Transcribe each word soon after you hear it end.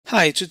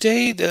Hi,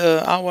 today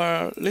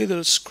our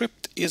little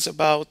script is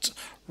about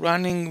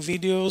running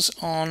videos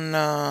on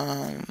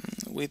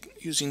with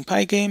using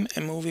Pygame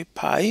and movie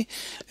Py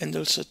and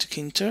also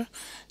tkinter.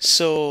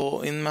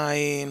 So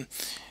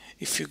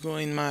if you go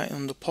in my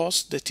on the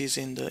post that is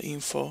in the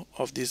info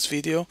of this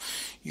video,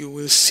 you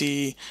will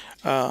see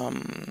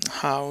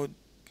how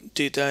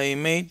did I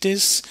made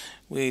this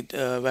with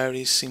a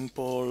very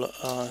simple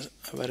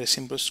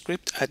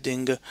script,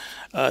 adding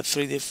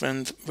three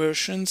different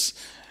versions.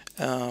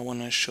 I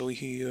want to show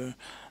here.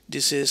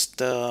 This is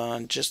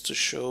the just to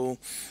show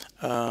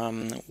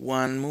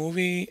one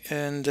movie,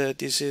 and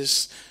this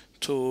is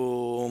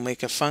to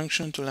make a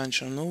function to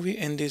launch a movie,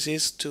 and this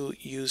is to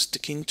use the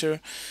tkinter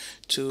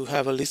to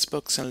have a list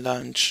box and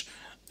launch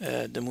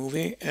the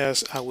movie,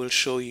 as I will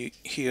show you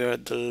here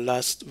the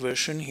last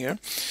version here.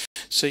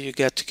 So you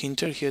get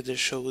tkinter here that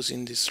shows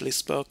in this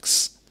list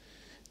box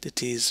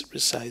that is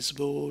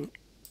resizable.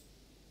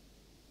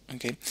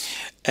 Okay,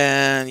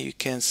 and you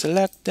can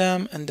select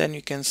them, and then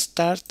you can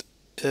start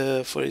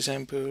for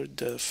example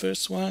the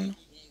first one,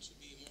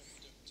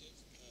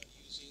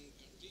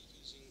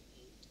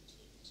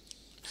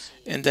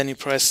 and then you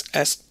press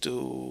S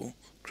to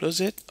close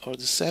it, or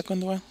the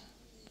second one.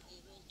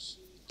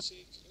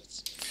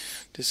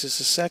 This is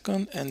the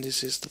second, and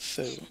this is the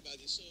third.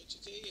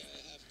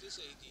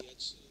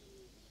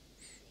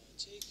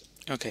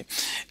 Okay,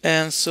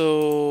 and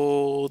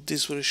so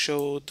this will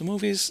show the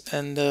movies,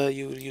 and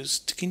you will use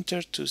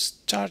tkinter to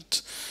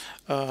start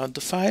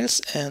the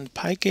files, and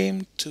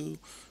Pygame to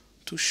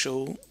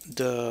show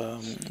the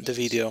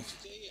video.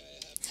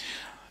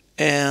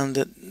 And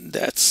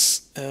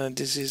that's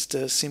this is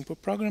the simple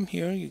program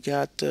here. You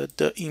got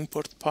the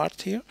import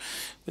part here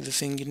with the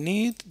thing you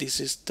need. This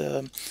is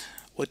the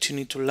what you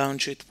need to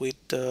launch it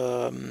with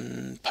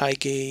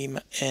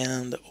Pygame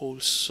and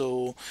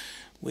also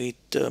with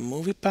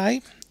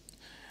MoviePy,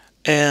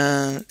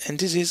 and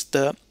this is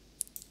the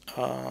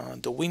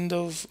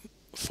window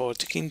for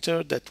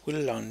tkinter that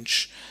will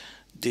launch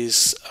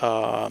this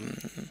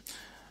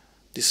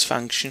this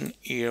function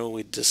here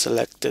with the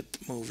selected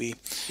movie.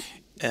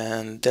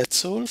 And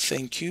that's all.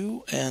 Thank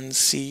you, and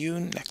see you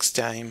next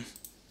time.